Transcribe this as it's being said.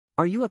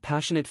Are you a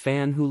passionate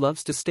fan who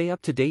loves to stay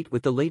up to date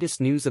with the latest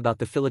news about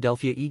the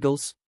Philadelphia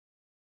Eagles?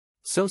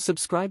 So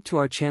subscribe to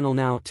our channel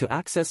now to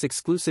access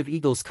exclusive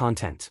Eagles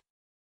content.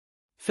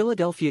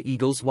 Philadelphia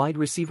Eagles wide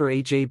receiver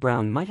A.J.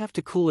 Brown might have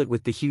to cool it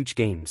with the huge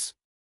games.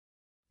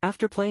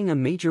 After playing a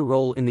major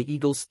role in the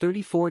Eagles'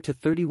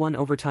 34-31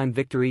 overtime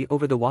victory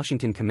over the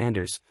Washington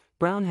Commanders,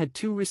 Brown had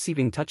 2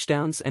 receiving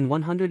touchdowns and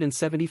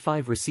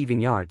 175 receiving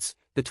yards.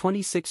 The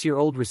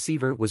 26-year-old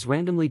receiver was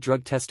randomly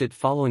drug tested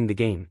following the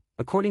game,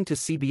 according to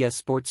CBS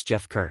Sports'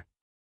 Jeff Kerr.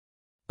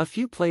 A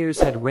few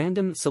players had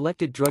random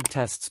selected drug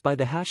tests by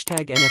the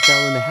hashtag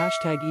NFL in the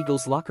hashtag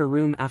Eagles locker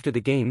room after the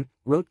game,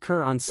 wrote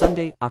Kerr on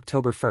Sunday,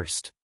 October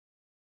 1st.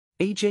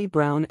 A.J.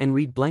 Brown and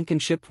Reed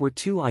Blankenship were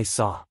 2 I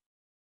saw.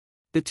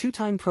 The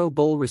 2-time Pro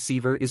Bowl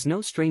receiver is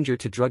no stranger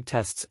to drug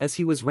tests as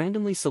he was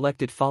randomly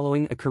selected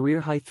following a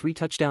career-high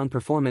 3-touchdown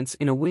performance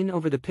in a win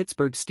over the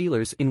Pittsburgh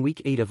Steelers in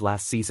Week 8 of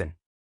last season.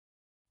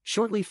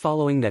 Shortly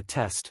following that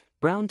test,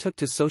 Brown took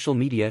to social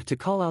media to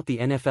call out the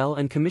NFL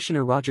and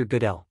Commissioner Roger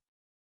Goodell.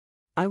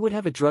 "I would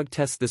have a drug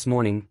test this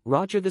morning,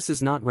 Roger. This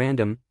is not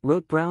random,"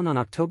 wrote Brown on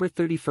October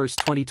 31,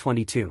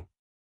 2022.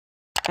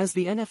 As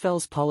the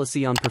NFL's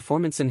policy on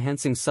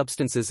performance-enhancing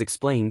substances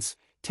explains,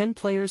 10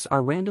 players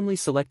are randomly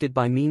selected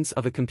by means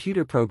of a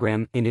computer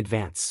program in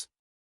advance.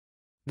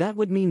 That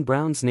would mean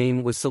Brown's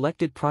name was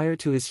selected prior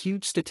to his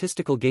huge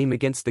statistical game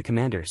against the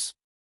Commanders.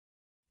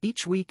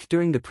 Each week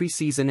during the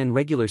preseason and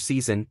regular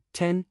season,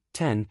 10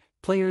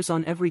 players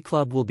on every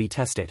club will be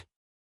tested.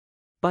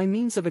 By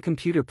means of a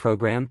computer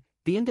program,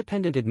 the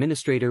independent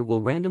administrator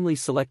will randomly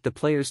select the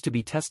players to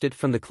be tested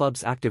from the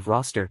club's active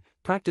roster,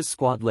 practice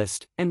squad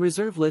list, and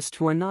reserve list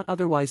who are not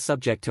otherwise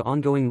subject to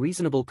ongoing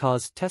reasonable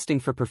cause testing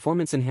for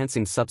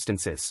performance-enhancing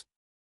substances.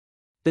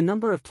 The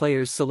number of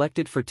players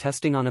selected for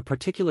testing on a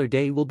particular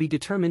day will be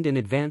determined in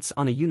advance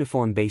on a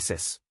uniform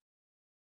basis.